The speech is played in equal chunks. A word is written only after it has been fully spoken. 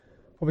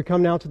Well, we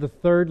come now to the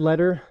third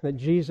letter that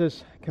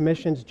Jesus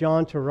commissions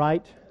John to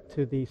write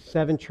to the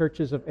 7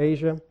 churches of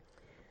Asia.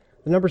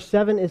 The number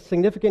 7 is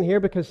significant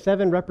here because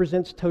 7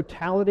 represents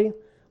totality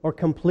or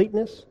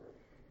completeness.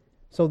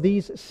 So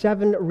these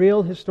 7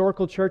 real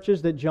historical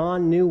churches that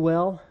John knew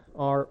well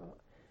are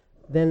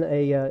then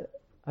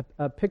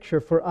a picture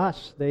for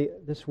us.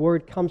 This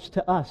word comes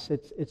to us.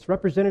 It's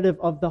representative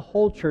of the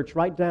whole church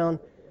right down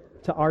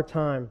to our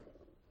time.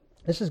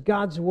 This is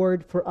God's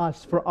word for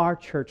us, for our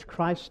church,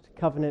 Christ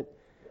Covenant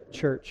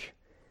Church.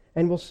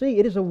 And we'll see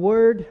it is a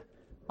word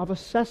of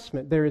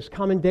assessment. There is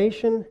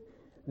commendation,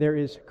 there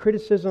is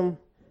criticism,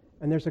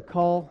 and there's a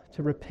call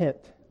to repent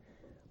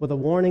with a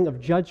warning of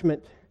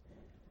judgment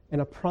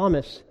and a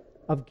promise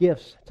of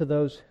gifts to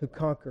those who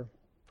conquer.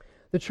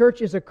 The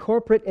church is a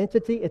corporate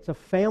entity. It's a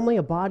family,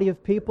 a body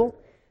of people,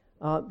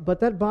 but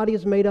that body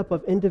is made up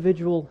of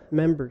individual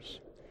members.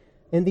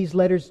 In these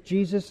letters,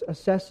 Jesus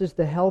assesses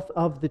the health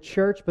of the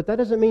church, but that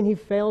doesn't mean He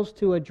fails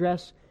to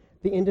address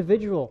the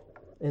individual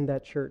in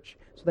that church.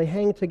 So they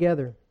hang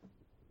together.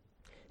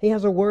 He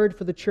has a word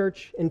for the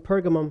church in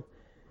Pergamum,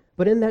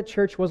 but in that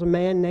church was a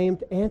man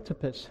named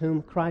Antipas,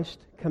 whom Christ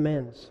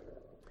commends.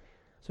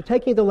 So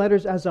taking the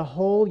letters as a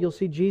whole, you'll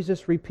see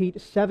Jesus repeat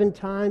 7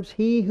 times,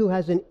 "He who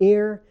has an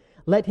ear,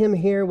 let him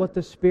hear what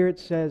the Spirit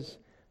says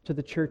to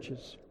the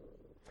churches."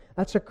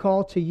 That's a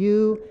call to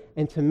you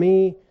and to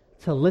me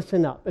to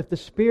listen up. If the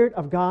Spirit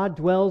of God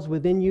dwells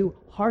within you,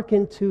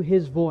 hearken to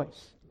His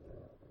voice.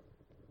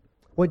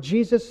 What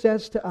Jesus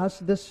says to us,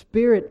 the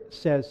Spirit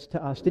says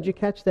to us. Did you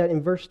catch that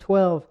in verse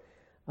 12?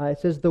 It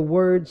says the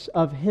words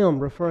of Him,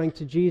 referring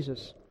to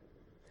Jesus.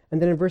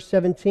 And then in verse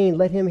 17,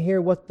 let him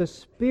hear what the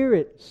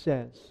Spirit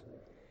says.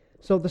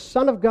 So the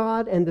Son of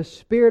God and the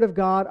Spirit of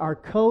God are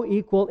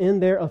co-equal in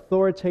their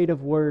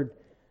authoritative word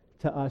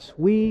to us.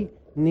 We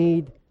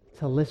need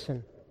to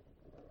listen.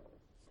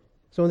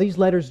 So in these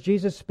letters,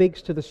 Jesus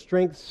speaks to the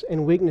strengths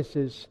and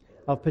weaknesses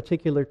of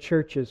particular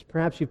churches.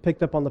 Perhaps you've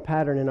picked up on the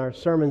pattern in our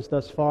sermons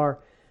thus far.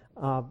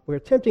 We're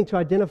attempting to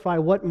identify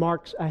what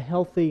marks a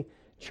healthy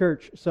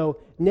church. So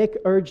Nick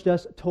urged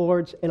us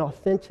towards an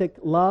authentic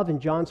love, and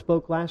John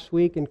spoke last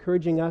week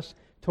encouraging us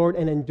toward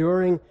an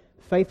enduring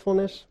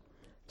faithfulness.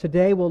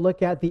 Today we'll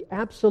look at the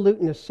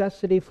absolute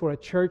necessity for a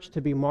church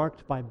to be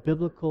marked by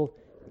biblical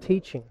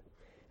teaching.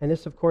 And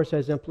this, of course,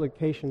 has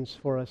implications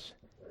for us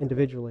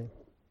individually.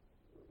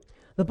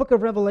 The book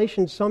of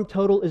Revelation, sum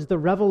total, is the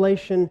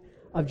revelation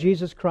of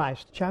Jesus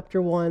Christ.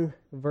 Chapter 1,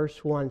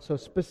 verse 1. So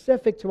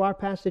specific to our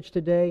passage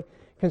today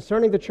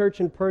concerning the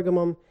church in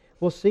Pergamum,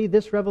 we'll see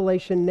this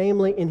revelation,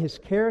 namely in His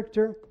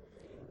character,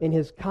 in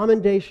His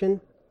commendation,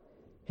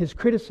 His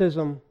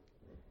criticism,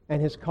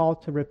 and His call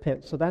to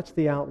repent. So that's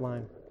the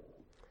outline.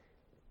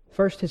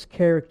 First, His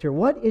character.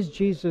 What is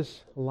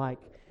Jesus like?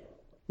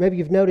 Maybe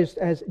you've noticed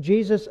as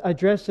Jesus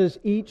addresses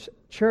each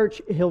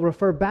church, He'll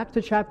refer back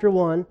to chapter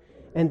 1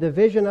 and the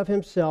vision of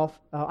Himself,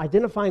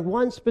 identifying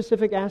one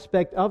specific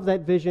aspect of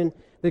that vision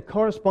that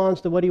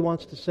corresponds to what He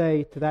wants to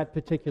say to that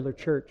particular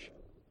church.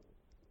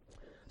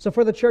 So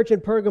for the church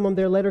in Pergamum,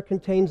 their letter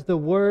contains the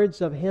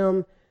words of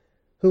Him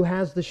who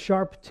has the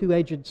sharp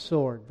two-edged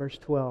sword, verse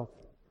 12.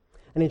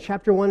 And in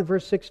chapter 1,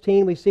 verse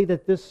 16, we see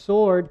that this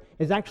sword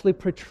is actually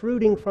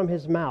protruding from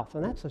His mouth.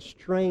 And that's a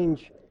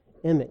strange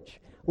image,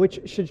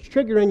 which should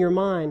trigger in your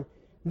mind,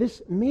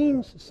 this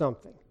means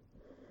something.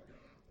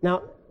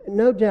 Now,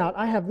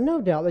 I have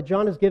no doubt that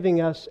John is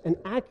giving us an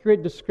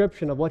accurate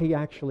description of what he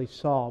actually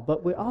saw.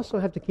 But we also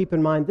have to keep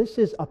in mind, this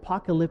is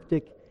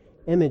apocalyptic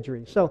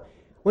imagery. So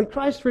when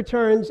Christ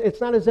returns,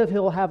 it's not as if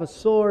He'll have a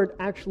sword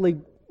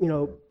actually,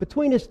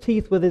 between His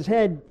teeth with His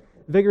head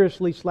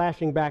vigorously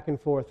slashing back and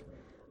forth.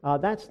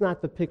 That's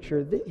not the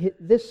picture.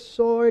 This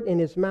sword in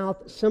His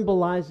mouth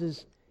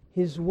symbolizes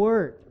His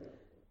word,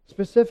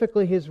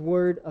 specifically His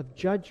word of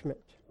judgment.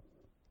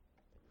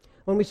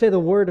 When we say the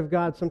Word of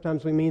God,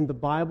 sometimes we mean the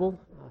Bible.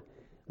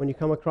 When you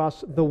come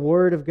across the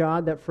Word of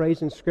God, that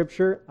phrase in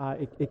Scripture,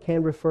 it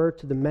can refer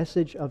to the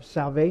message of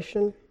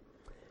salvation.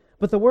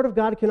 But the Word of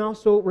God can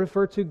also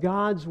refer to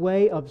God's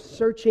way of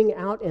searching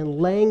out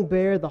and laying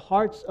bare the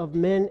hearts of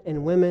men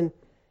and women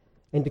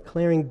and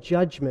declaring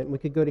judgment. We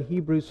could go to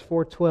Hebrews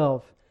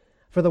 4:12.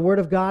 For the Word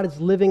of God is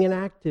living and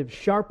active,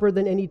 sharper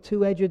than any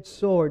two-edged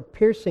sword,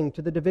 piercing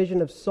to the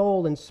division of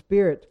soul and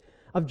spirit,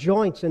 of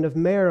joints and of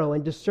marrow,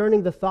 and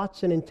discerning the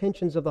thoughts and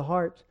intentions of the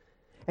heart.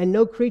 And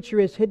no creature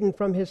is hidden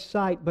from His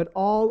sight, but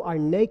all are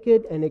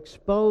naked and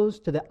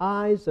exposed to the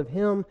eyes of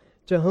Him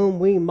to whom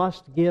we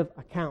must give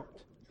account.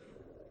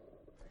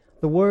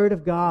 The Word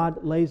of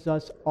God lays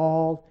us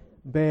all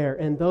bare,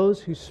 and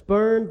those who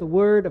spurn the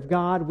Word of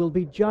God will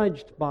be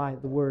judged by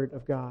the Word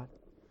of God.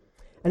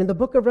 And in the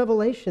book of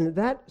Revelation,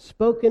 that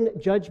spoken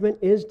judgment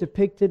is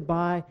depicted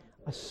by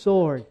a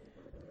sword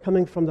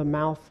coming from the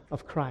mouth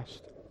of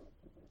Christ.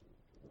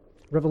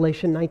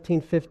 Revelation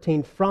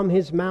 19:15, from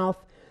His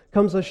mouth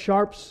comes a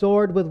sharp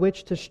sword with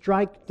which to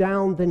strike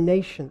down the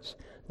nations.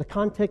 The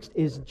context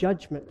is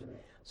judgment.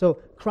 So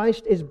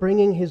Christ is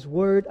bringing His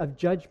word of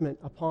judgment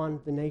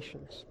upon the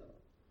nations.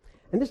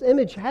 And this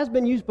image has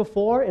been used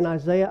before in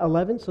Isaiah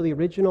 11, so the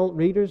original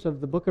readers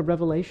of the book of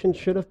Revelation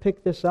should have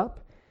picked this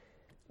up.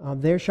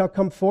 There shall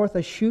come forth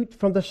a shoot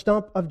from the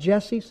stump of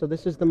Jesse. So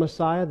this is the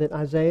Messiah that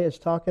Isaiah is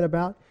talking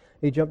about.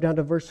 You jump down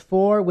to verse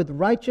 4. With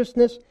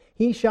righteousness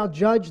he shall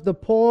judge the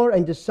poor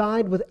and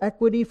decide with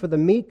equity for the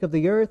meek of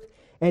the earth.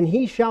 And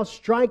he shall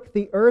strike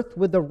the earth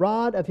with the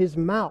rod of his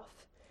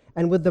mouth,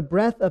 and with the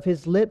breath of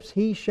his lips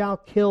he shall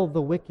kill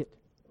the wicked.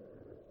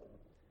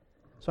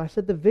 So I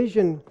said the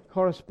vision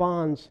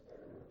corresponds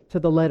to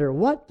the letter.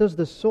 What does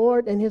the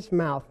sword in his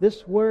mouth,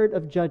 this word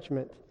of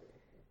judgment,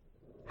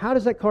 how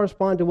does that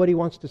correspond to what he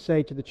wants to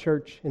say to the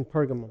church in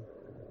Pergamum?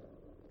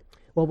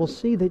 Well, we'll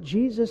see that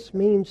Jesus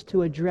means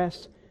to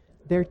address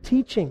their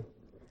teaching,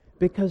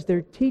 because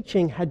their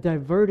teaching had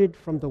diverted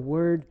from the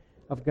Word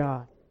of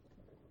God.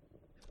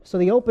 So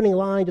the opening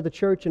line to the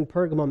church in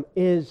Pergamum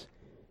is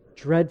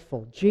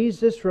dreadful.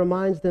 Jesus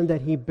reminds them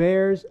that he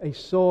bears a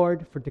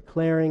sword for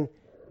declaring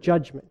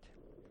judgment.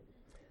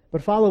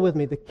 But follow with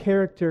me the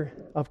character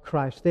of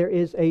Christ. There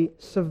is a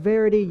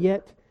severity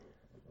yet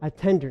a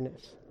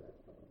tenderness.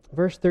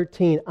 Verse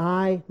 13,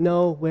 I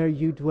know where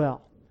you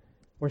dwell,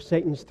 where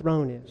Satan's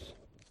throne is.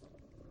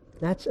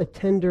 That's a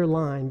tender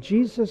line.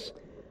 Jesus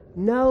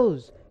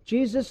knows.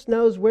 Jesus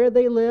knows where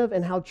they live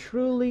and how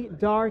truly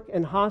dark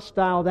and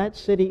hostile that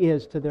city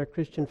is to their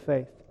Christian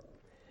faith.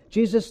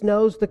 Jesus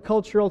knows the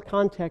cultural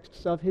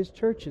contexts of his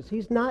churches.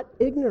 He's not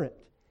ignorant.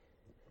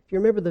 If you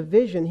remember the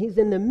vision, he's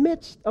in the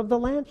midst of the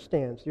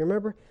lampstands. You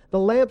remember? The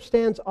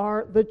lampstands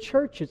are the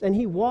churches, and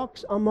he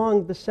walks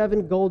among the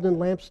 7 golden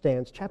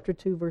lampstands. Chapter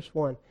 2, verse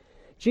 1.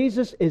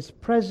 Jesus is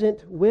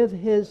present with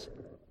his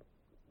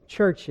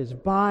churches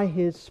by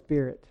his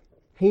Spirit.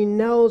 He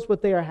knows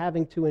what they are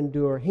having to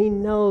endure. He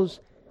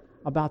knows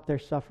about their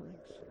sufferings.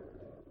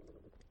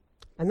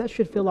 And that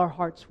should fill our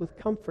hearts with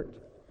comfort.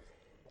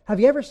 Have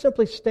you ever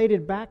simply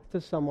stated back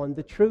to someone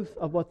the truth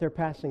of what they're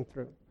passing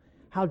through?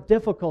 How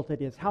difficult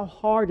it is, how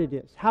hard it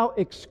is, how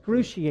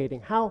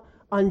excruciating, how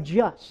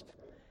unjust.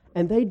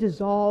 And they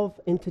dissolve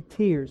into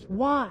tears.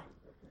 Why?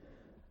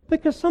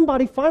 Because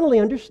somebody finally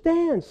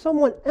understands.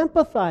 Someone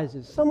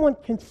empathizes. Someone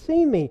can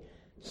see me.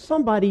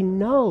 Somebody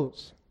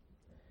knows.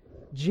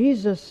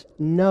 Jesus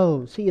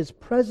knows. He is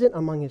present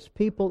among his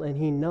people, and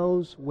he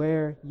knows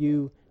where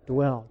you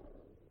dwell.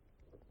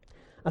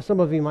 Now, some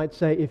of you might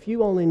say, if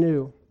you only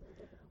knew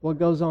what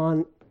goes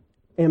on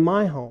in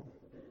my home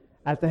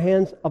at the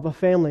hands of a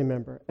family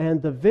member,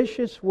 and the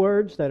vicious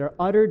words that are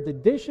uttered, the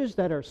dishes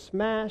that are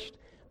smashed,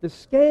 the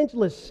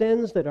scandalous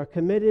sins that are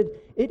committed,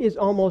 it is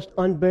almost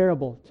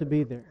unbearable to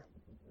be there.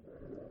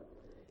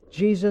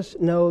 Jesus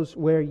knows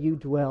where you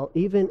dwell,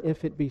 even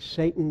if it be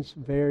Satan's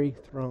very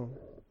throne.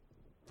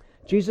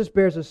 Jesus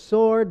bears a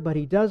sword, but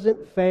he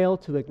doesn't fail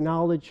to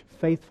acknowledge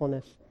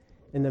faithfulness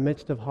in the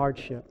midst of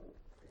hardship.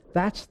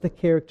 That's the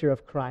character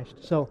of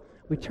Christ. So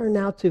we turn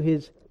now to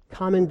his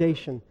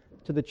commendation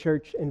to the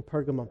church in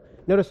Pergamum.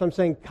 Notice I'm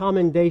saying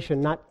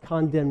commendation, not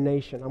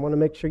condemnation. I want to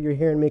make sure you're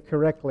hearing me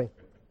correctly.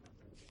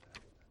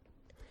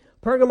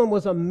 Pergamum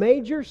was a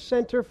major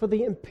center for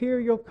the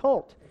imperial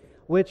cult,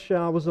 which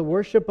was the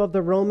worship of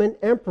the Roman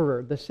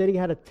emperor. The city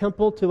had a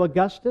temple to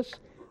Augustus,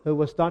 who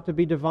was thought to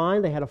be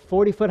divine. They had a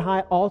 40-foot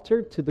high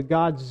altar to the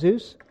god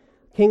Zeus,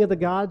 king of the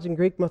gods in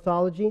Greek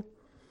mythology.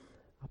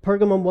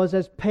 Pergamum was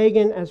as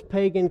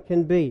pagan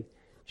can be.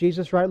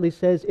 Jesus rightly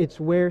says it's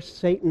where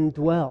Satan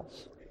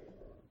dwells.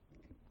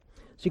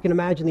 So you can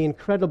imagine the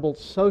incredible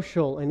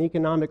social and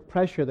economic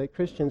pressure that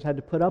Christians had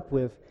to put up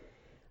with.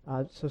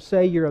 So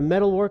say you're a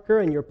metal worker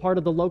and you're part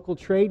of the local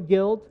trade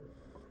guild,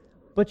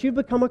 but you've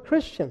become a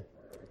Christian.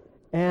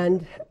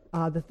 And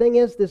the thing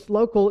is, this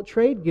local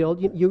trade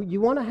guild,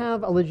 you want to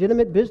have a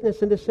legitimate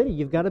business in the city.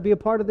 You've got to be a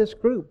part of this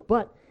group.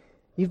 But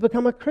you've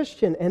become a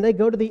Christian, and they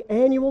go to the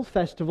annual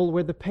festival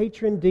where the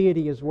patron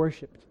deity is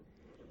worshipped.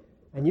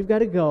 And you've got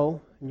to go,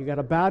 and you've got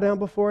to bow down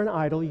before an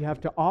idol. You have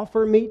to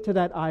offer meat to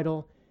that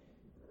idol.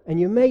 And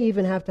you may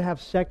even have to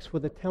have sex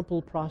with a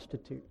temple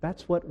prostitute.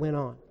 That's what went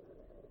on.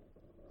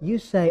 You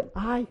say,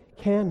 I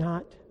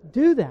cannot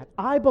do that.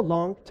 I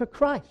belong to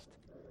Christ.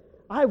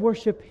 I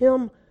worship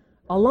him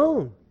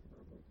alone.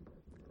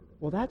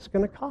 Well, that's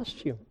going to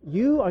cost you.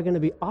 You are going to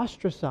be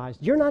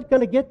ostracized. You're not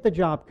going to get the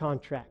job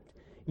contract.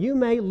 You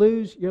may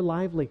lose your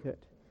livelihood.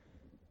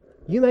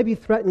 You may be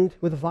threatened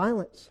with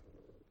violence.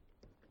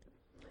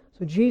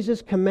 So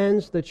Jesus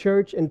commends the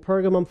church in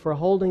Pergamum for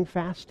holding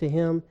fast to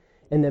him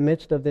in the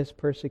midst of this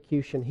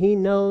persecution. He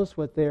knows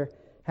what they're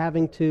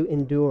having to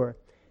endure.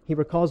 He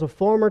recalls a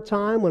former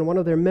time when one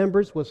of their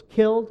members was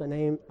killed, a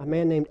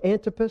man named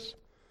Antipas.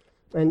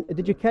 And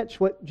did you catch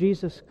what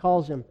Jesus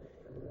calls him?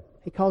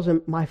 He calls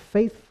him my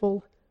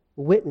faithful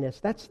witness.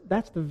 That's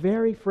the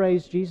very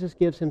phrase Jesus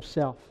gives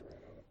himself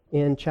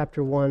in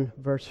chapter 1,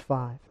 verse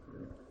 5.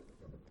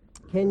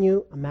 Can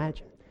you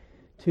imagine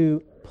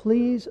to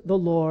please the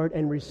Lord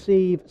and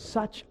receive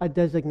such a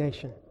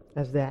designation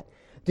as that?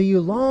 Do you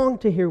long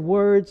to hear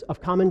words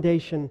of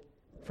commendation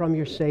from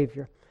your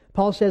Savior?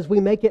 Paul says we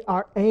make it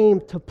our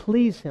aim to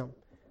please him.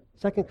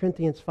 2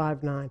 Corinthians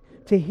 5:9.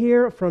 To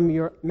hear from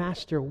your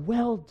master,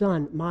 well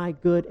done, my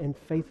good and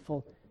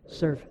faithful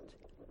servant.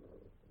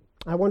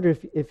 I wonder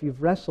if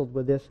you've wrestled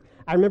with this.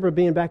 I remember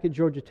being back at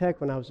Georgia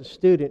Tech when I was a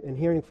student and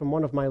hearing from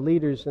one of my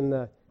leaders in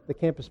the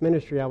campus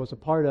ministry I was a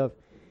part of.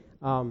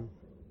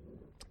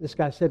 This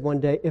guy said one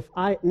day, if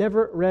I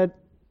never read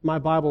my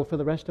Bible for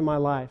the rest of my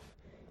life,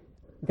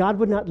 God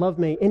would not love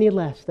me any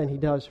less than He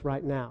does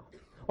right now.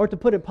 Or to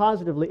put it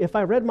positively, if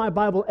I read my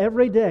Bible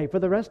every day for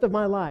the rest of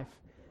my life,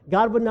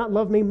 God would not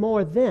love me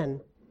more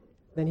then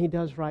than He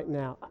does right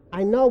now.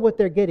 I know what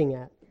they're getting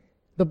at.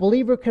 The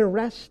believer can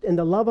rest in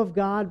the love of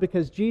God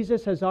because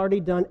Jesus has already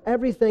done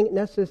everything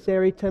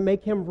necessary to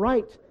make him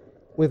right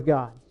with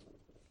God.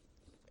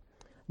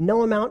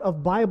 No amount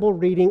of Bible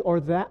reading or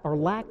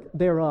lack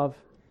thereof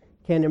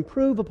can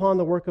improve upon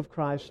the work of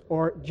Christ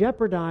or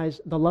jeopardize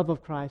the love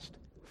of Christ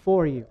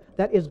for you.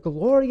 That is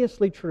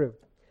gloriously true.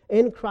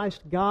 In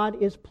Christ,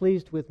 God is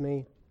pleased with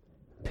me,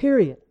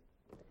 period.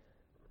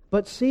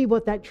 But see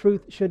what that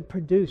truth should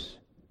produce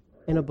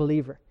in a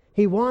believer.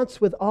 He wants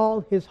with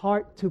all his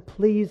heart to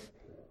please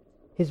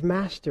His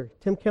master.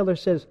 Tim Keller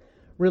says,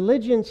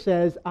 religion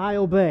says, I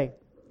obey,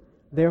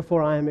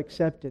 therefore I am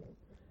accepted.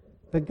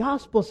 The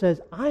gospel says,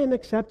 I am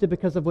accepted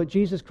because of what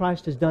Jesus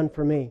Christ has done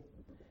for me.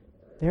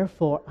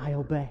 Therefore I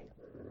obey.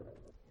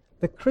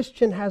 The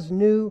Christian has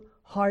new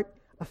heart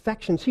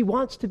affections. He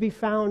wants to be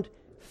found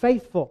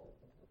faithful.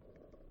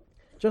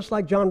 Just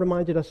like John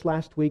reminded us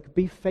last week,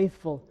 be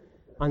faithful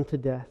unto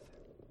death.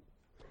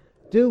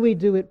 Do we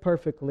do it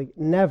perfectly?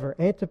 Never.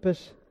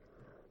 Antipas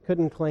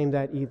couldn't claim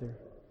that either.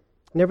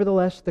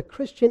 Nevertheless, the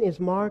Christian is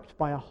marked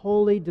by a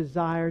holy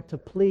desire to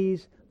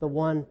please the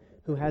one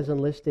who has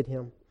enlisted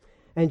him.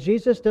 And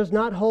Jesus does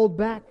not hold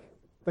back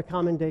the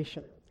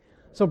commendation.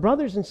 So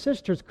brothers and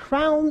sisters,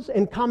 crowns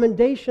and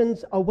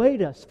commendations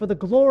await us for the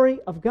glory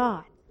of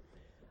God.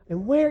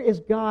 And where is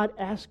God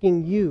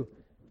asking you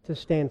to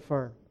stand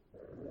firm?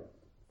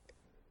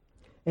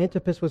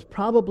 Antipas was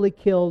probably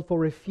killed for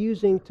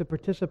refusing to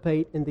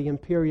participate in the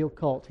imperial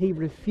cult. He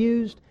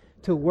refused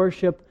to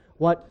worship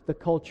what the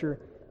culture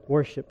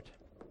worshipped.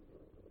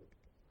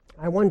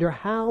 I wonder,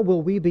 how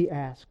will we be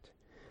asked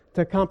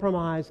to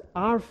compromise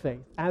our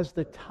faith as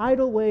the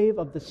tidal wave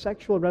of the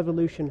sexual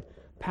revolution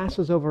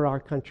passes over our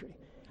country?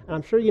 And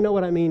I'm sure you know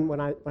what I mean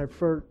when I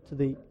refer to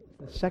the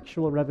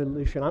sexual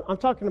revolution. I'm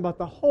talking about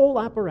the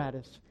whole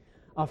apparatus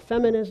of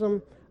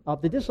feminism,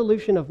 of the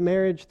dissolution of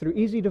marriage through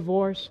easy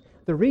divorce,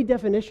 the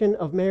redefinition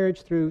of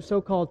marriage through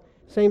so-called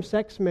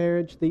same-sex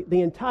marriage,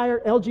 the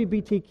entire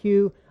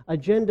LGBTQ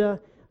agenda,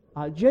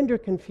 gender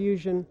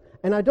confusion.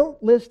 And I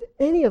don't list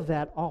any of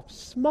that off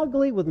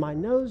smugly with my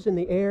nose in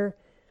the air.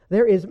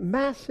 There is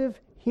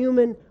massive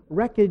human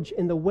wreckage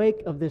in the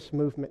wake of this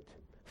movement,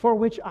 for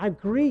which I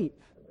grieve.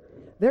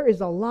 There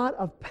is a lot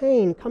of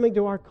pain coming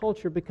to our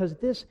culture because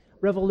this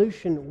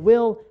revolution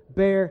will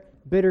bear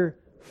bitter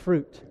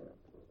fruit.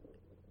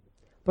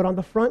 But on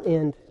the front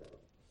end,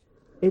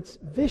 it's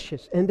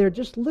vicious, and they're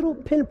just little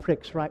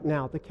pinpricks right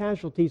now, the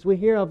casualties. We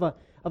hear of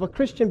a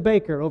Christian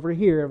baker over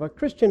here, of a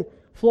Christian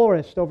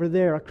florist over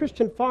there, a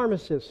Christian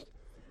pharmacist,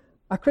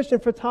 a Christian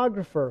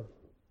photographer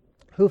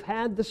who've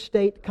had the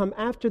state come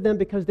after them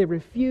because they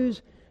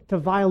refuse to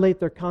violate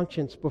their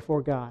conscience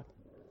before God.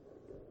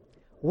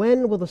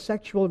 When will the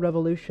sexual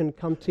revolution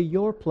come to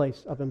your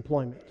place of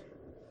employment?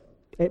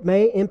 It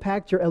may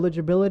impact your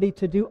eligibility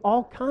to do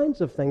all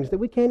kinds of things that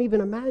we can't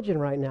even imagine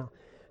right now.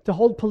 To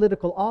hold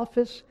political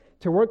office,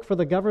 to work for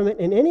the government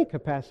in any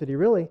capacity,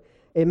 really.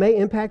 It may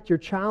impact your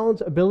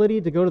child's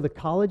ability to go to the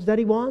college that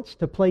he wants,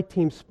 to play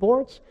team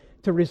sports,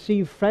 to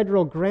receive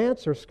federal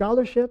grants or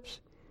scholarships.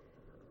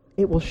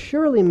 It will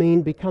surely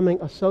mean becoming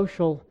a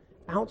social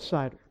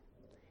outsider.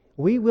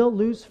 We will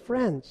lose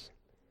friends.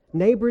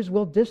 Neighbors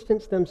will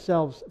distance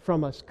themselves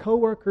from us.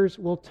 Coworkers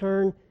will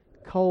turn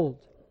cold.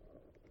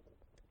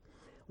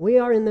 We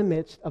are in the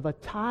midst of a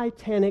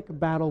titanic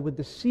battle with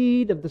the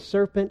seed of the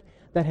serpent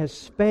that has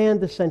spanned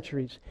the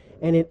centuries.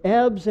 And it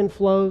ebbs and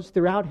flows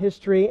throughout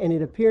history, and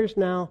it appears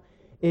now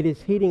it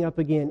is heating up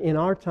again in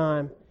our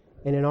time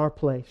and in our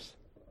place.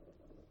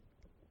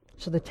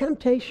 So the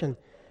temptation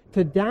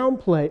to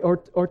downplay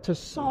or to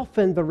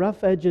soften the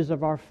rough edges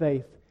of our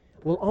faith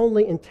will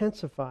only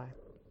intensify.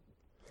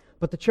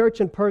 But the church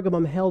in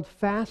Pergamum held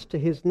fast to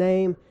His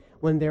name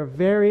when their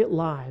very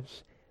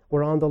lives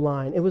were on the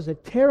line. It was a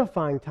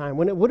terrifying time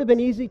when it would have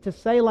been easy to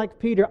say, like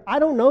Peter, I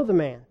don't know the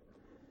man.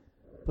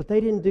 But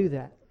they didn't do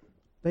that.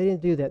 They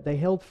didn't do that. They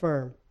held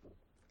firm.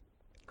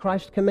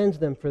 Christ commends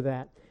them for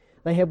that.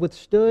 They have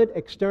withstood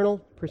external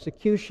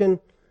persecution,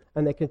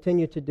 and they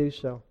continue to do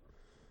so.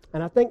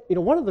 And I think,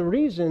 one of the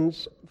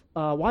reasons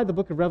why the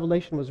book of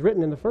Revelation was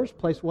written in the first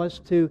place was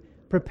to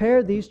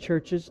prepare these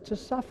churches to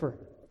suffer.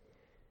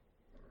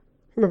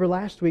 Remember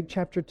last week,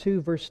 chapter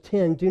 2, verse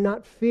 10, do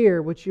not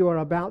fear what you are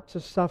about to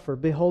suffer.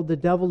 Behold, the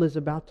devil is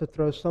about to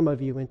throw some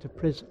of you into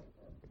prison.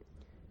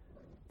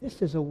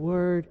 This is a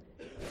word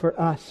for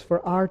us,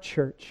 for our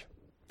church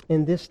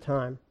in this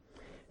time.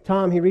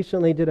 Tom, he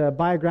recently did a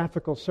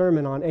biographical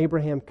sermon on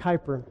Abraham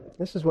Kuyper.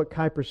 This is what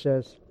Kuyper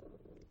says.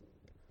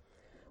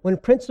 When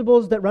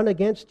principles that run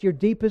against your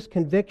deepest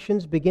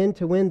convictions begin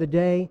to win the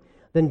day,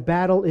 then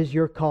battle is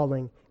your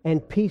calling,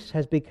 and peace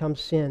has become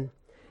sin.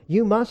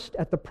 You must,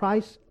 at the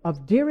price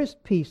of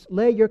dearest peace,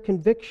 lay your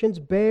convictions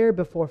bare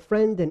before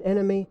friend and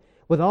enemy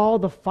with all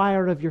the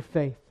fire of your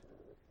faith.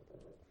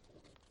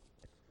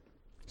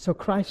 So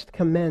Christ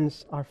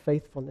commends our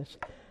faithfulness.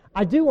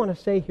 I do want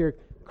to say here,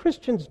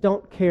 Christians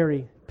don't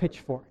carry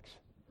pitchforks,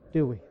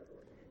 do we?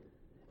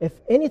 If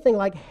anything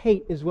like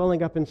hate is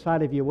welling up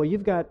inside of you, well,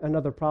 you've got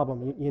another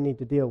problem you need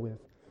to deal with.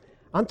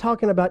 I'm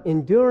talking about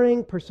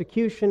enduring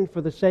persecution for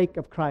the sake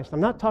of Christ.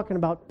 I'm not talking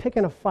about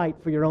picking a fight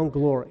for your own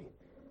glory.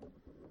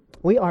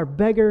 We are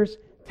beggars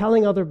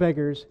telling other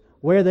beggars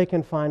where they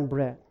can find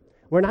bread.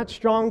 We're not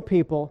strong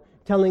people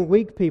telling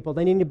weak people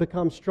they need to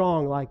become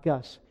strong like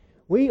us.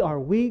 We are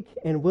weak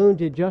and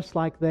wounded just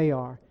like they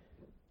are.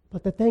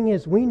 But the thing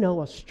is, we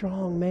know a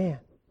strong man.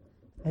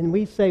 And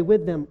we say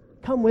with them,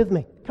 come with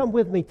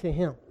me to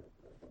Him.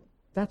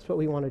 That's what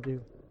we want to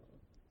do.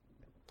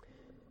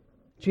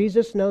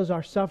 Jesus knows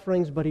our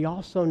sufferings, but He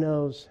also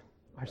knows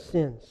our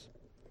sins.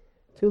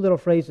 Two little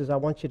phrases I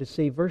want you to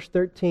see. Verse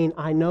 13,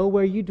 I know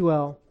where you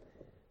dwell.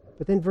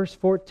 But then verse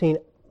 14,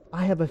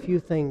 I have a few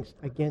things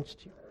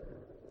against you.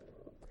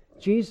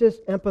 Jesus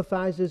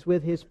empathizes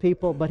with His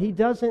people, but He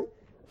doesn't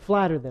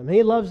flatter them.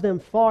 He loves them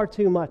far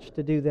too much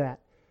to do that.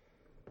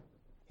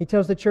 He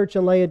tells the church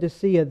in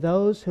Laodicea,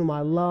 those whom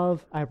I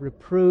love, I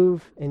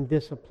reprove and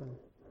discipline.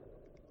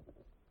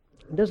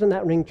 Doesn't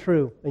that ring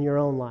true in your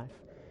own life?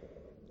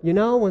 You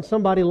know when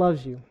somebody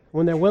loves you,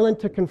 when they're willing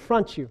to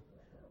confront you,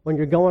 when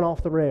you're going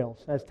off the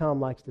rails, as Tom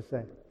likes to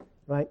say,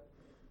 right?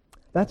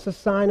 That's a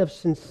sign of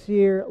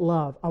sincere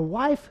love. A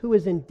wife who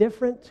is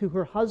indifferent to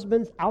her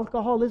husband's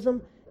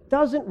alcoholism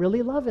doesn't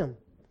really love him.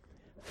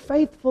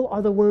 Faithful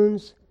are the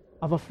wounds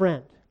of a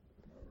friend,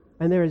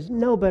 and there is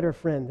no better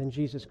friend than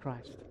Jesus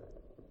Christ.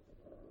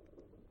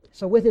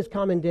 So with His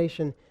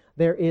commendation,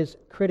 there is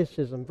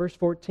criticism. Verse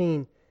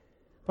 14,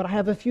 but I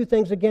have a few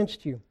things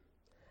against you.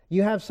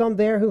 You have some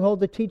there who hold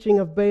the teaching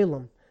of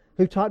Balaam,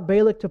 who taught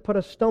Balak to put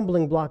a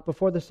stumbling block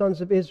before the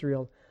sons of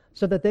Israel,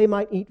 so that they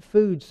might eat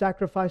food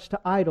sacrificed to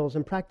idols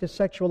and practice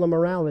sexual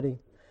immorality.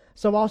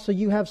 So also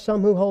you have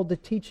some who hold the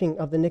teaching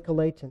of the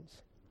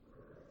Nicolaitans.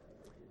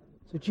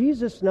 So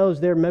Jesus knows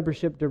their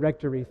membership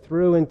directory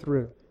through and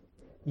through.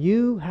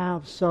 You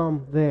have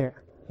some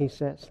there, He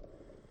says,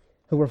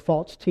 who are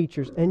false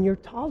teachers, and you're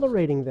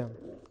tolerating them.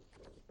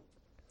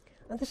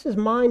 Now, this is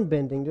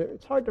mind-bending.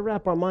 It's hard to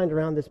wrap our mind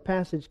around this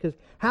passage, because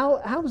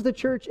how is the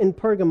church in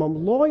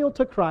Pergamum loyal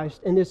to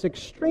Christ in this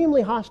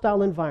extremely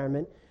hostile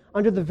environment,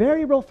 under the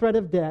very real threat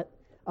of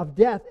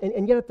death,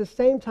 and yet at the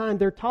same time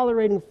they're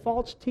tolerating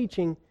false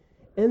teaching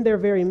in their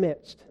very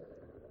midst?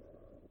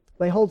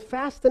 They hold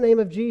fast the name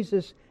of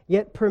Jesus,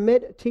 yet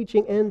permit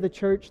teaching in the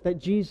church that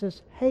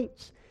Jesus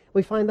hates.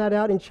 We find that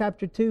out in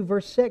chapter 2,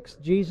 verse 6.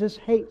 Jesus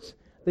hates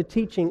the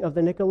teaching of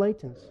the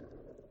Nicolaitans.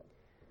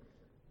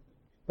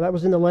 Well, that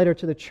was in the letter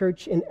to the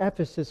church in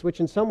Ephesus, which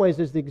in some ways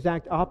is the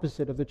exact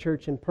opposite of the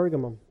church in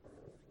Pergamum.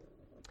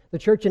 The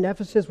church in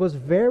Ephesus was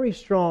very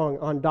strong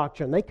on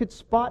doctrine. They could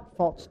spot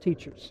false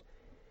teachers.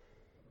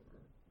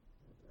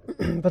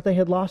 But they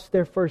had lost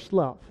their first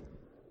love,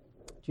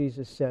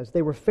 Jesus says.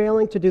 They were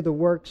failing to do the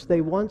works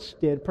they once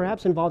did,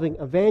 perhaps involving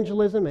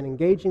evangelism and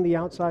engaging the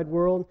outside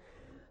world.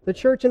 The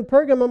church in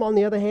Pergamum, on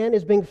the other hand,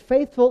 is being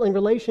faithful in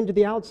relation to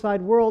the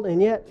outside world,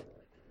 and yet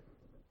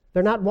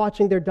they're not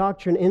watching their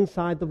doctrine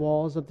inside the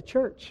walls of the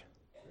church.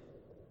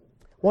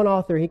 One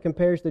author, he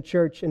compares the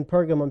church in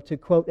Pergamum to,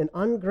 quote, an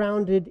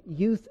ungrounded,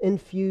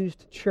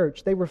 youth-infused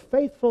church. They were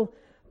faithful,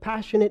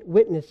 passionate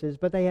witnesses,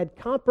 but they had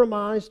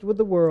compromised with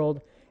the world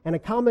and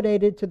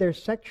accommodated to their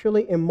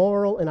sexually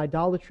immoral and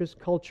idolatrous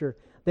culture.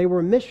 They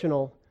were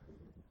missional,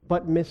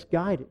 but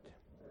misguided.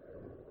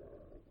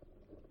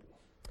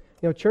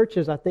 You know,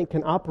 churches, I think,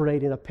 can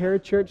operate in a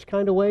parachurch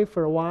kind of way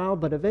for a while,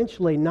 but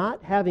eventually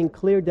not having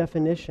clear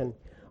definition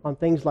on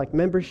things like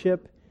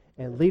membership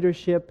and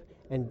leadership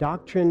and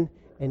doctrine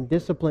and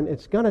discipline,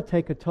 it's going to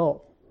take a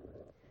toll.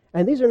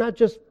 And these are not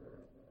just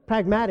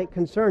pragmatic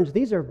concerns.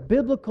 These are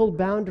biblical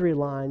boundary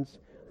lines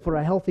for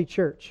a healthy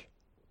church.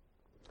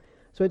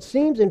 So it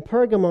seems in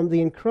Pergamum,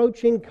 the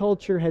encroaching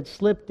culture had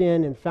slipped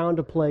in and found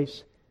a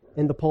place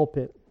in the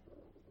pulpit.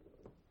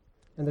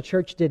 And the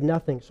church did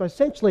nothing. So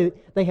essentially,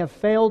 they have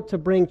failed to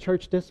bring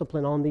church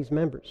discipline on these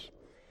members.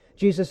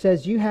 Jesus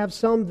says, you have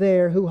some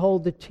there who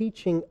hold the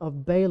teaching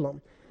of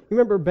Balaam. You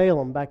remember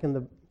Balaam back in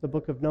the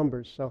book of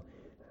Numbers. So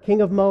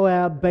king of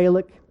Moab,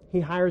 Balak, he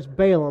hires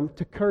Balaam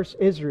to curse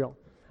Israel.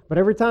 But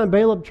every time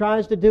Balaam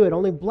tries to do it,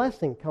 only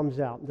blessing comes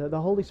out.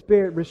 The Holy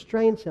Spirit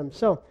restrains him.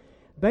 So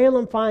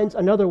Balaam finds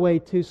another way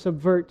to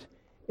subvert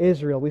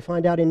Israel. We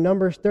find out in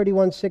Numbers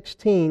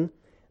 31:16,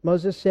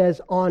 Moses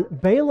says, on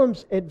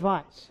Balaam's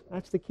advice,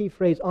 that's the key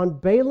phrase, on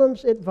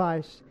Balaam's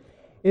advice,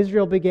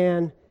 Israel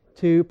began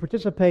to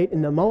participate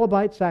in the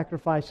Moabite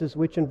sacrifices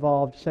which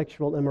involved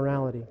sexual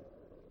immorality.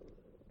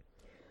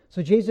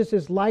 So Jesus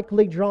is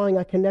likely drawing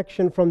a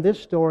connection from this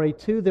story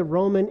to the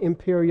Roman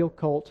imperial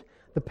cult,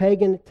 the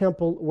pagan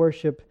temple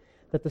worship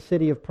that the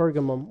city of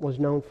Pergamum was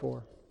known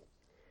for.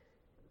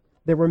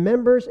 There were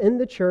members in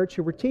the church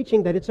who were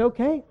teaching that it's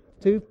okay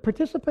to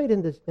participate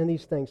in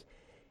these things.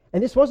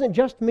 And this wasn't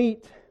just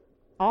meat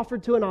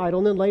offered to an idol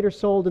and then later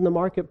sold in the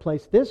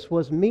marketplace. This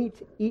was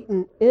meat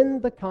eaten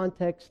in the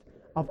context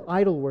of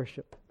idol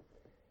worship.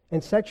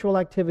 And sexual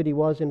activity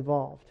was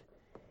involved.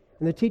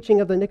 And the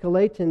teaching of the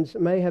Nicolaitans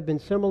may have been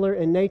similar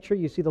in nature.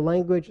 You see the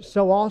language.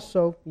 So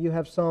also you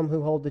have some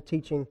who hold the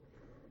teaching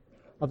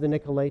of the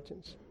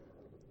Nicolaitans.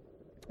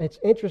 It's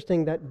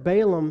interesting that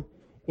Balaam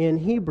in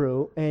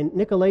Hebrew and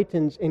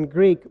Nicolaitans in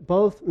Greek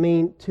both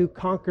mean to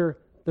conquer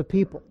the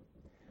people.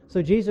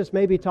 So Jesus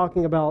may be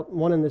talking about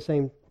one and the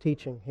same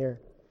teaching here.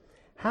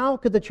 How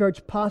could the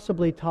church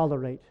possibly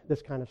tolerate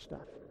this kind of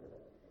stuff?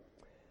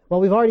 Well,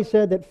 we've already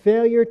said that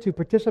failure to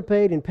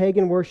participate in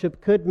pagan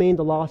worship could mean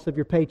the loss of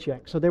your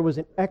paycheck. So there was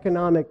an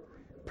economic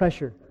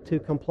pressure to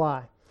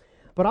comply.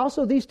 But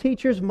also these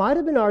teachers might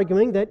have been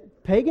arguing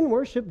that pagan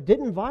worship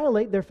didn't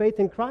violate their faith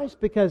in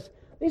Christ because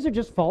these are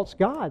just false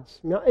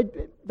gods.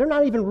 They're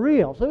not even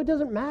real, so it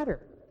doesn't matter.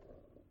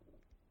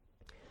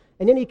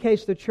 In any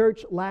case, the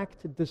church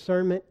lacked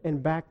discernment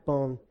and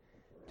backbone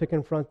to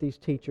confront these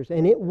teachers.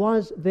 And it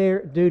was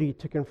their duty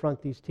to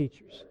confront these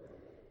teachers.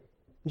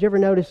 Did you ever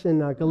notice in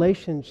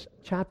Galatians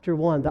chapter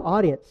 1, the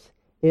audience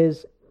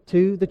is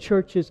to the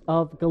churches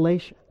of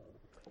Galatia.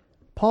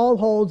 Paul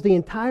holds the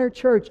entire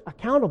church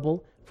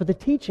accountable for the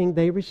teaching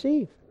they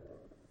receive.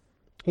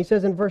 He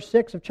says in verse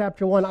 6 of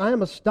chapter 1, I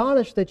am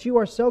astonished that you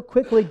are so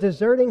quickly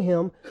deserting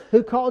him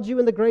who called you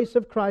in the grace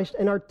of Christ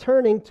and are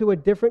turning to a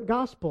different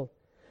gospel.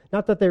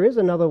 Not that there is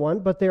another one,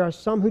 but there are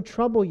some who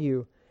trouble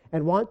you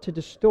and want to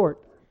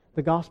distort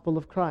the gospel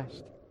of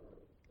Christ.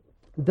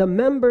 The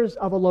members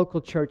of a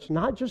local church,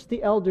 not just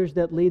the elders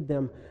that lead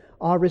them,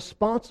 are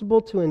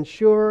responsible to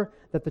ensure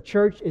that the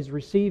church is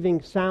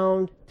receiving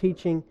sound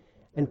teaching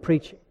and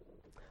preaching.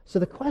 So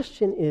the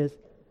question is,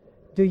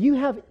 do you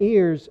have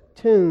ears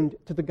tuned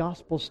to the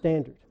gospel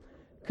standard?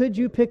 Could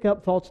you pick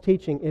up false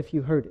teaching if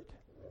you heard it?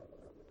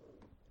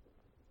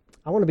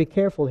 I want to be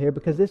careful here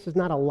because this is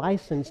not a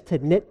license to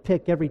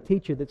nitpick every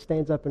teacher that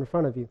stands up in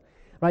front of you.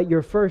 Right?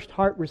 Your first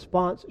heart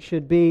response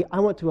should be,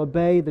 I want to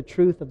obey the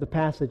truth of the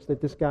passage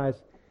that this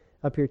guy's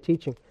up here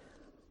teaching.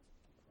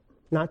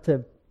 Not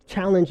to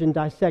challenge and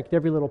dissect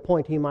every little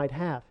point he might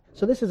have.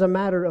 So this is a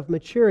matter of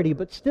maturity,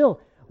 but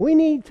still, we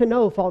need to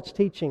know false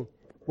teaching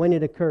when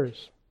it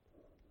occurs.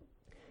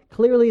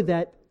 Clearly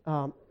that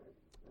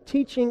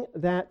teaching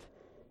that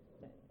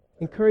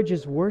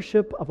encourages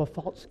worship of a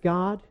false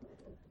god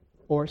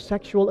or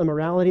sexual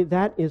immorality,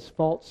 that is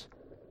false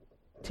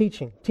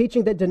teaching.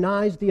 Teaching that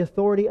denies the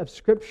authority of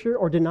Scripture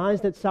or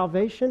denies that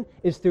salvation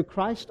is through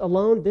Christ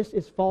alone, this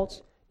is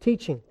false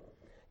teaching.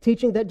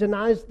 Teaching that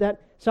denies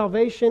that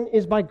salvation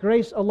is by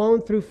grace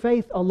alone, through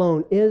faith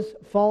alone, is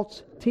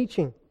false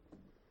teaching.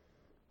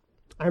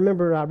 I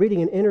remember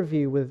reading an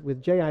interview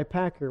with J.I.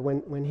 Packer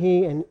when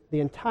he and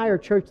the entire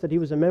church that he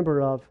was a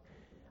member of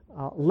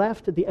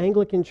left the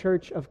Anglican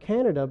Church of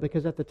Canada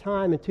because at the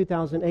time, in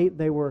 2008,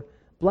 they were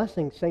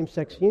blessing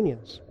same-sex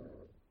unions.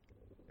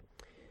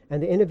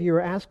 And the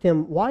interviewer asked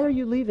him, why are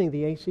you leaving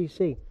the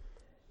ACC?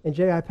 And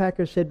J.I.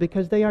 Packer said,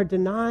 because they are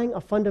denying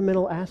a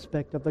fundamental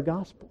aspect of the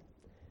gospel.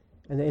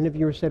 And the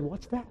interviewer said,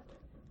 what's that?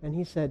 And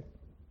he said,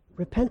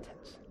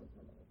 repentance.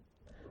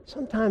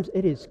 Sometimes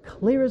it is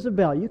clear as a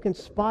bell. You can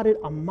spot it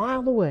a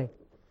mile away.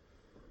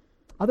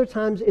 Other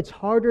times it's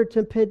harder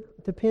to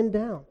pin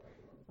down.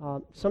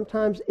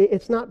 Sometimes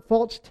it's not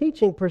false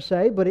teaching per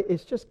se, but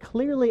it's just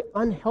clearly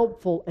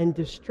unhelpful and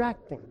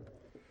distracting.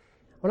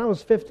 When I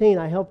was 15,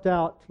 I helped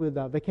out with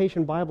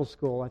Vacation Bible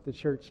School at the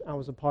church I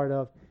was a part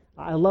of.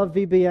 I love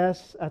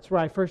VBS. That's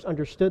where I first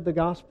understood the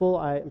gospel.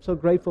 I am so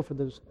grateful for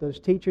those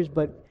teachers.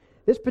 But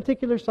this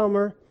particular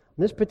summer,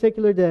 this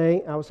particular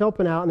day, I was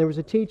helping out, and there was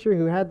a teacher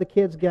who had the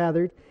kids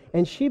gathered,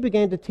 and she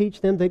began to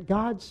teach them that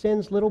God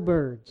sends little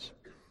birds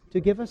to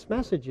give us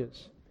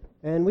messages,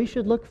 and we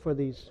should look for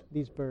these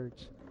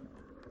birds.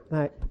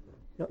 Right.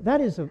 Now,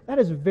 that is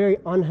a very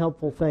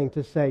unhelpful thing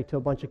to say to a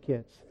bunch of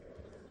kids.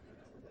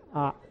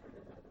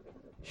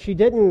 She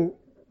didn't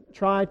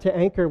try to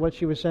anchor what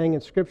she was saying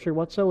in Scripture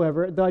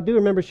whatsoever, though I do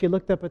remember she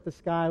looked up at the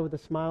sky with a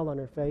smile on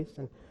her face.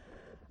 And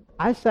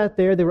I sat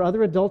there. There were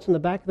other adults in the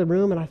back of the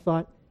room, and I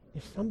thought,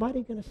 is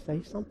somebody going to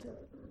say something?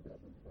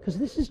 Because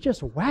this is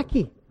just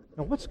wacky.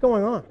 Now, what's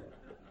going on?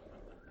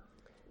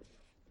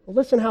 Well,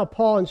 listen how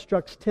Paul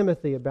instructs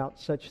Timothy about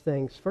such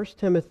things. 1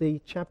 Timothy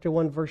chapter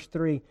 1, verse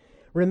 3.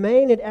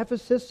 Remain at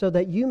Ephesus so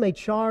that you may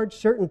charge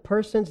certain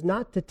persons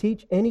not to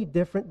teach any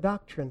different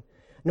doctrine,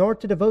 nor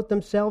to devote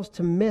themselves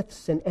to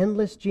myths and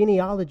endless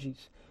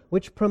genealogies,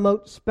 which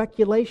promote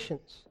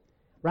speculations,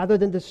 rather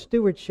than the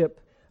stewardship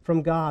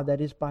from God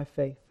that is by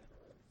faith.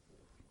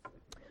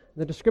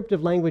 The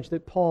descriptive language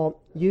that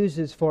Paul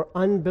uses for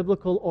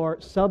unbiblical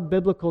or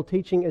sub-biblical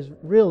teaching is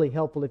really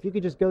helpful. If you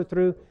could just go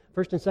through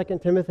 1 and 2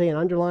 Timothy and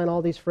underline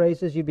all these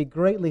phrases, you'd be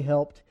greatly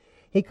helped.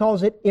 He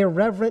calls it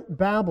irreverent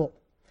babble,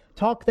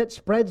 talk that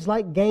spreads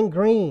like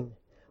gangrene,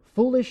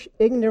 foolish,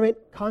 ignorant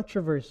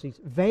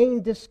controversies,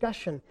 vain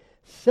discussion,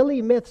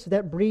 silly myths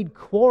that breed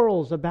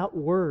quarrels about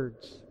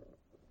words.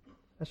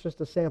 That's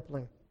just a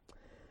sampling.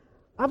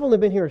 I've only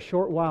been here a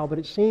short while, but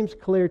it seems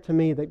clear to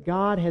me that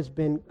God has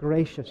been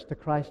gracious to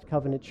Christ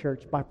Covenant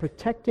Church by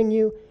protecting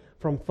you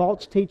from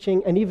false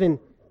teaching and even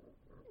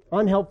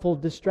unhelpful,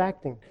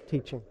 distracting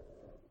teaching.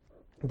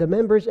 The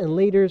members and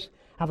leaders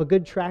have a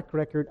good track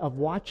record of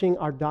watching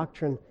our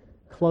doctrine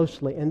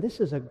closely, and this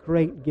is a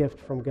great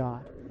gift from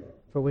God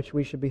for which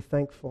we should be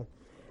thankful.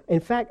 In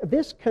fact,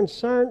 this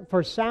concern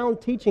for sound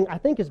teaching, I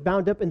think, is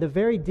bound up in the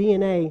very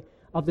DNA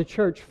of the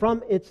church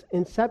from its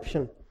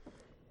inception.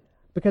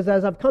 Because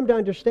as I've come to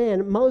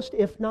understand, most,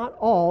 if not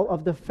all,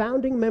 of the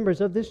founding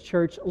members of this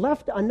church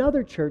left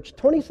another church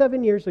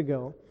 27 years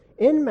ago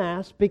en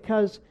masse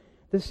because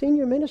the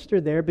senior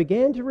minister there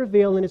began to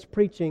reveal in his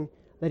preaching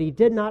that he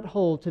did not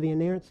hold to the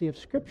inerrancy of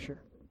Scripture.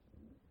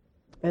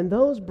 And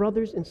those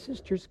brothers and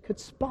sisters could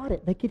spot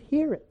it. They could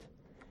hear it.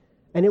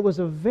 And it was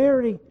a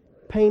very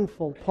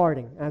painful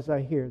parting, as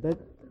I hear, that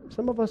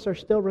some of us are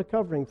still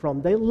recovering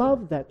from. They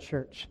loved that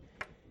church.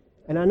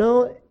 And I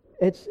know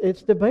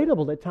it's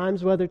debatable at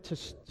times whether to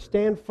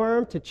stand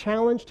firm, to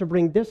challenge, to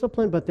bring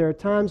discipline, but there are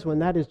times when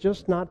that is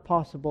just not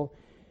possible.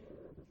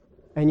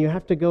 And you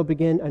have to go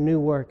begin a new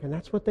work. And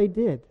that's what they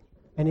did.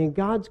 And in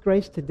God's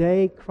grace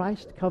today,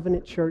 Christ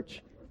Covenant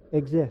Church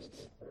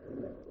exists.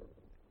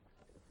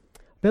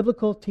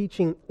 Biblical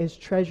teaching is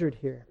treasured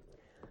here.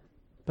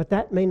 But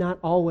that may not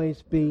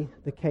always be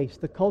the case.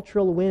 The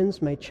cultural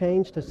winds may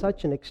change to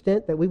such an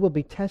extent that we will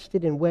be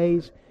tested in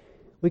ways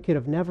we could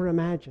have never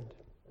imagined.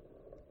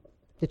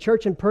 The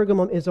church in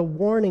Pergamum is a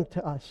warning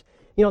to us.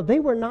 You know, they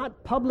were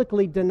not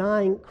publicly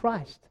denying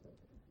Christ,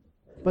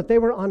 but they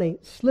were on a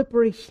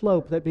slippery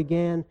slope that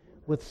began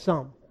with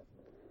some.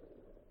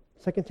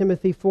 2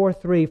 Timothy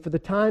 4:3, "For the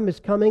time is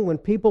coming when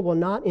people will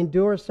not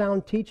endure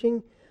sound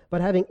teaching,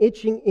 but having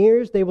itching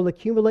ears, they will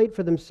accumulate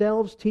for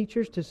themselves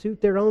teachers to suit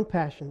their own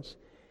passions,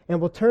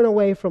 and will turn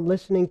away from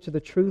listening to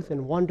the truth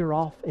and wander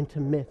off into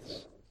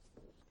myths."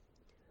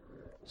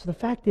 So the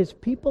fact is,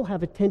 people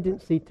have a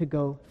tendency to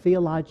go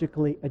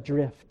theologically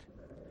adrift.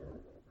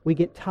 We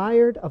get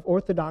tired of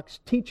orthodox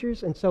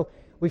teachers, and so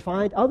we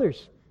find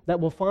others that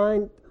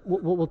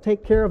will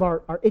take care of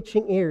our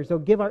itching ears. They'll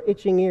give our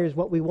itching ears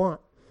what we want.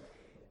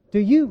 Do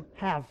you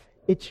have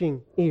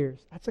itching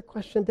ears? That's a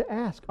question to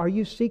ask. Are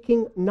you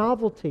seeking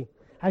novelty?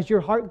 Has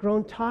your heart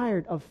grown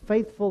tired of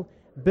faithful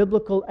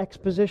biblical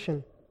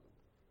exposition?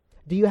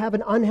 Do you have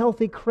an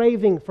unhealthy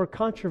craving for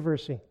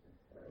controversy?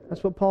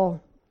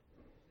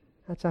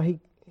 That's how he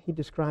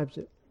describes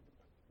it.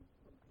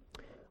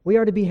 We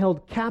are to be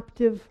held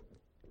captive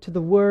to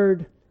the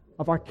word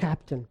of our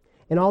captain.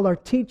 In all our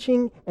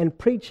teaching and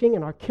preaching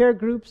and our care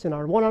groups and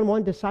our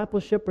one-on-one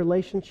discipleship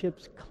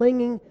relationships,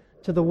 clinging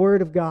to the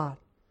word of God.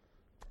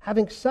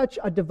 Having such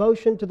a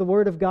devotion to the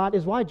word of God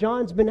is why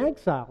John's been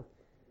exiled.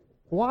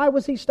 Why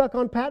was he stuck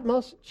on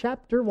Patmos?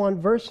 Chapter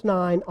 1, verse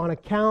 9, on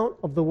account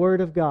of the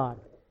word of God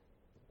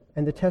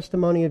and the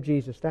testimony of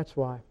Jesus. That's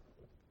why.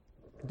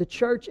 The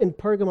church in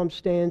Pergamum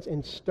stands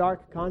in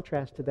stark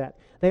contrast to that.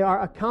 They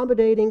are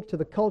accommodating to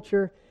the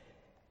culture,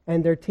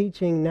 and their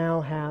teaching now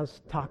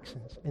has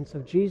toxins. And so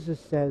Jesus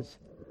says,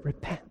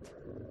 repent.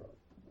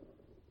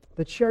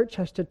 The church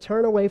has to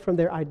turn away from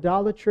their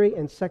idolatry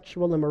and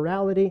sexual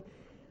immorality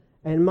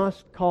and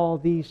must call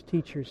these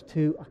teachers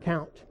to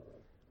account.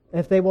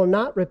 If they will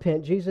not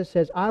repent, Jesus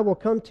says, I will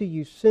come to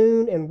you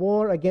soon and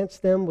war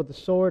against them with the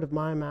sword of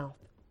my mouth.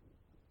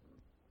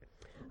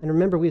 And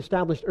remember, we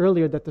established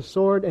earlier that the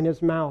sword in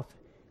his mouth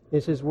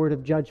is his word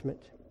of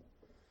judgment.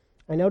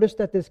 I noticed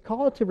that this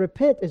call to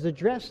repent is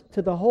addressed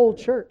to the whole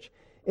church.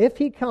 If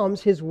he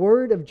comes, his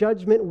word of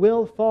judgment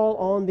will fall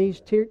on these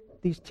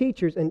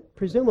teachers and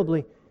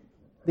presumably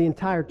the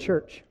entire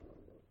church.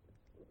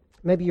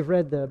 Maybe you've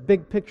read the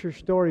Big Picture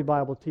Story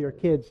Bible to your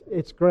kids.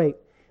 It's great.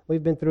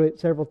 We've been through it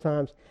several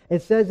times.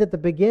 It says at the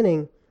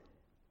beginning,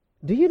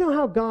 do you know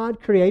how God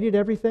created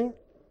everything?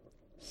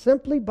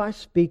 Simply by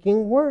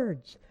speaking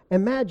words.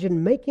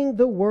 Imagine making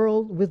the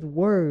world with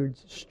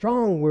words,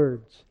 strong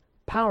words,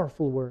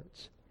 powerful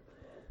words.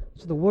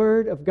 So the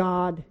Word of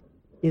God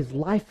is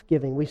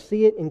life-giving. We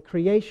see it in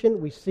creation.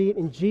 We see it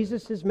in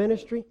Jesus'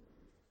 ministry.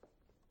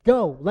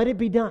 Go, let it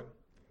be done.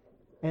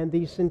 And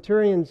the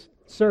centurion's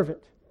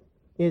servant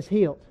is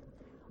healed.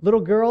 Little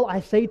girl,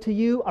 I say to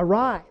you,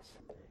 arise.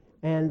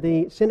 And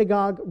the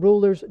synagogue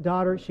ruler's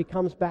daughter, she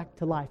comes back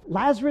to life.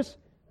 Lazarus,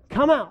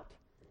 come out.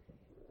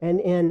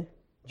 And in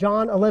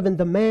John 11,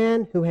 the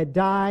man who had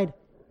died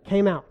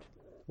came out,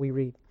 we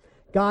read.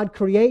 God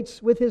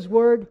creates with His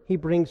Word. He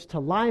brings to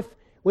life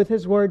with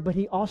His Word, but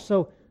He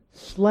also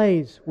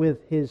slays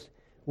with His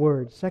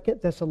Word. 2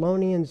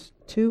 Thessalonians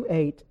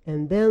 2:8,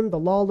 and then the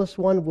lawless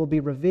one will be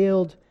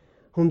revealed,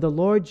 whom the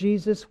Lord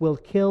Jesus will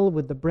kill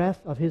with the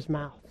breath of His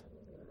mouth.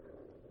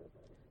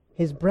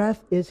 His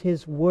breath is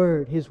His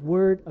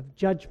word of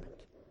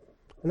judgment.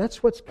 And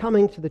that's what's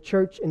coming to the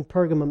church in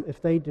Pergamum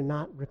if they do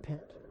not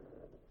repent.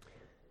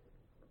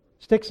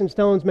 Sticks and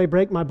stones may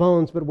break my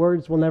bones, but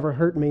words will never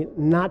hurt me.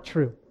 Not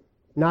true.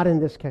 Not in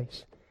this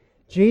case.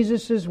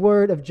 Jesus'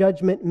 word of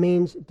judgment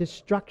means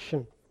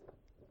destruction.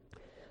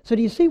 So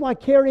do you see why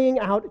carrying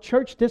out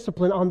church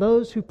discipline on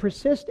those who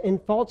persist in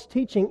false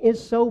teaching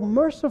is so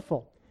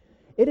merciful?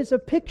 It is a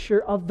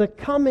picture of the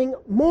coming,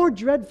 more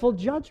dreadful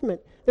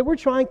judgment that we're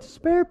trying to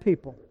spare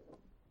people.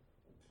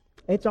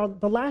 It's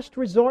the last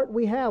resort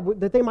we have,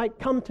 that they might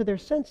come to their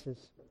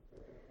senses.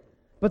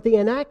 But the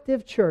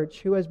inactive church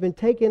who has been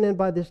taken in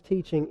by this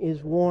teaching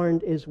is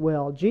warned as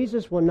well.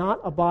 Jesus will not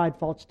abide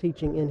false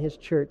teaching in His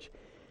church.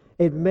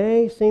 It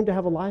may seem to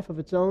have a life of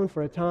its own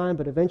for a time,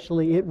 but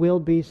eventually it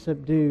will be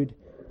subdued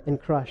and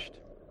crushed.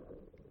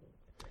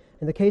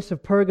 In the case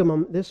of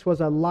Pergamum, this was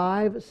a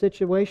live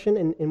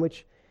situation in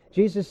which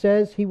Jesus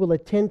says He will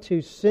attend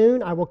to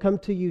soon. I will come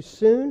to you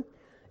soon.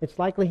 It's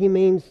likely He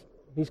means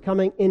He's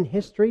coming in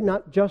history,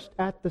 not just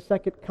at the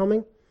second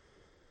coming.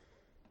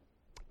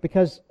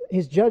 Because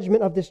His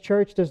judgment of this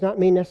church does not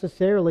mean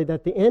necessarily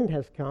that the end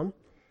has come.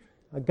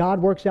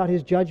 God works out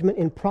His judgment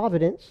in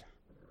providence.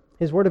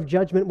 His word of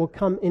judgment will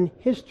come in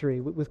history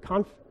with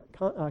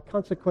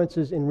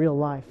consequences in real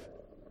life.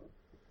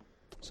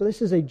 So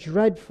this is a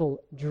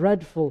dreadful,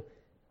 dreadful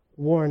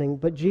warning.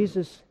 But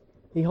Jesus,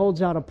 He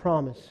holds out a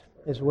promise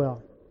as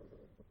well.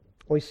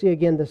 We see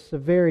again the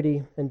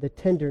severity and the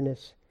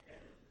tenderness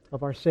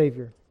of our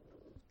Savior.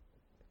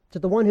 To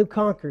the one who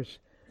conquers,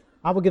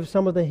 I will give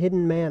some of the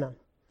hidden manna,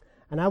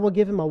 and I will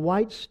give him a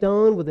white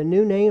stone with a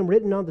new name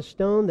written on the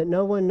stone that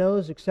no one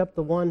knows except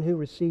the one who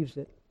receives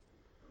it.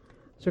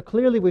 So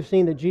clearly we've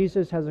seen that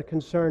Jesus has a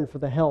concern for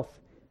the health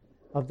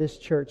of this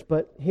church,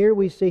 but here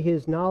we see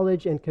His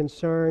knowledge and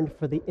concern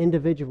for the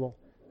individual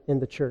in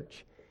the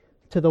church.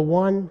 To the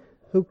one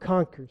who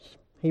conquers,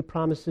 He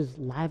promises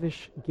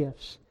lavish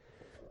gifts.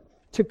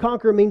 To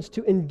conquer means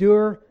to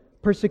endure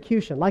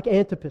persecution, like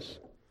Antipas,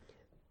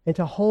 and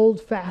to hold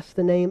fast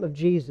the name of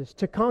Jesus.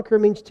 To conquer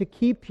means to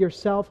keep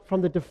yourself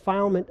from the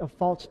defilement of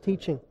false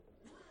teaching.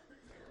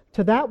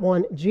 To that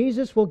one,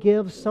 Jesus will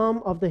give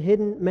some of the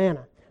hidden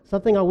manna.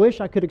 Something I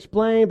wish I could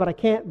explain, but I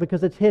can't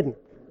because it's hidden,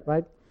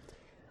 right?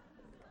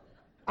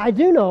 I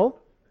do know,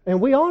 and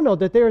we all know,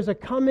 that there is a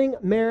coming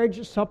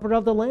marriage supper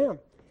of the Lamb.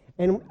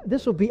 And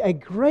this will be a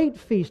great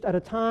feast at a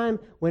time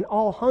when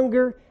all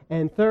hunger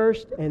and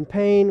thirst and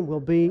pain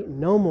will be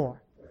no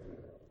more.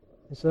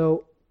 And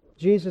so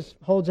Jesus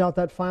holds out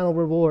that final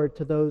reward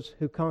to those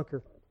who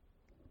conquer.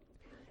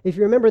 If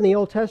you remember in the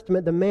Old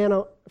Testament, the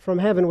manna from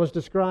heaven was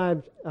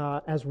described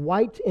as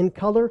white in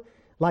color,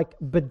 like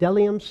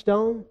bdellium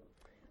stone.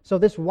 So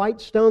this white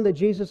stone that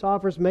Jesus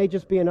offers may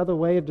just be another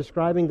way of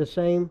describing the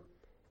same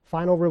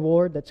final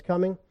reward that's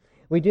coming.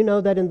 We do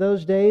know that in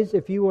those days,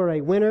 if you were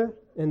a winner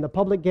in the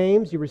public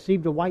games, you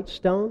received a white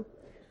stone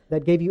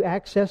that gave you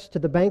access to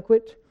the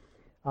banquet.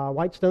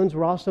 White stones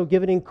were also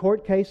given in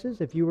court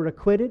cases. If you were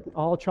acquitted,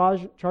 all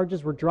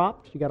charges were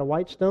dropped. You got a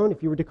white stone.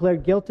 If you were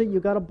declared guilty,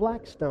 you got a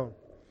black stone.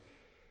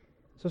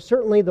 So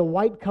certainly the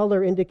white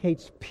color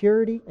indicates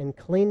purity and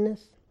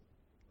cleanness.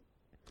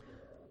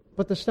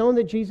 But the stone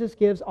that Jesus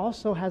gives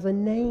also has a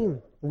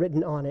name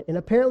written on it. And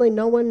apparently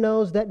no one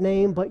knows that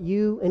name but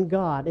you and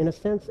God. In a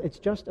sense, it's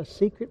just a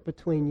secret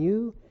between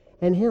you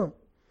and Him.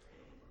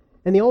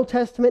 In the Old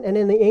Testament and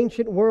in the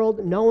ancient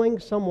world, knowing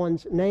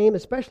someone's name,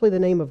 especially the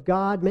name of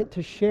God, meant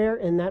to share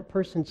in that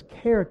person's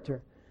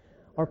character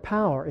or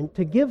power. And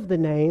to give the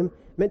name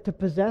meant to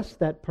possess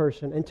that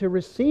person. And to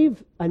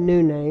receive a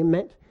new name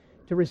meant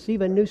to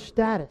receive a new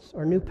status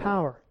or new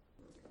power.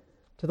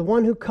 To the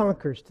one who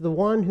conquers, to the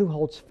one who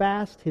holds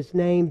fast His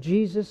name,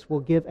 Jesus will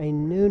give a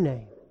new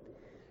name,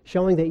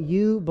 showing that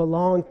you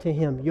belong to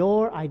Him.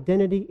 Your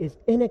identity is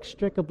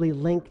inextricably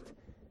linked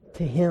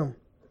to Him.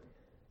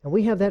 And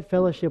we have that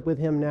fellowship with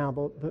Him now,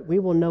 but we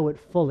will know it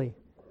fully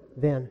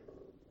then.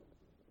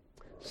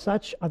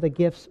 Such are the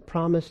gifts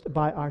promised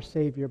by our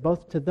Savior,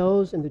 both to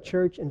those in the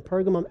church in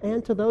Pergamum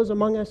and to those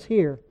among us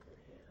here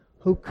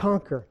who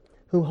conquer,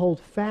 who hold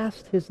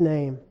fast His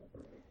name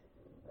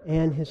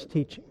and His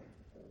teaching.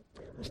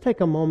 Let's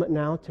take a moment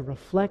now to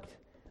reflect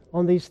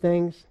on these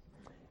things,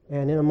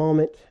 and in a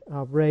moment,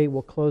 Ray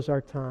will close our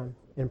time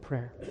in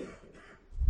prayer.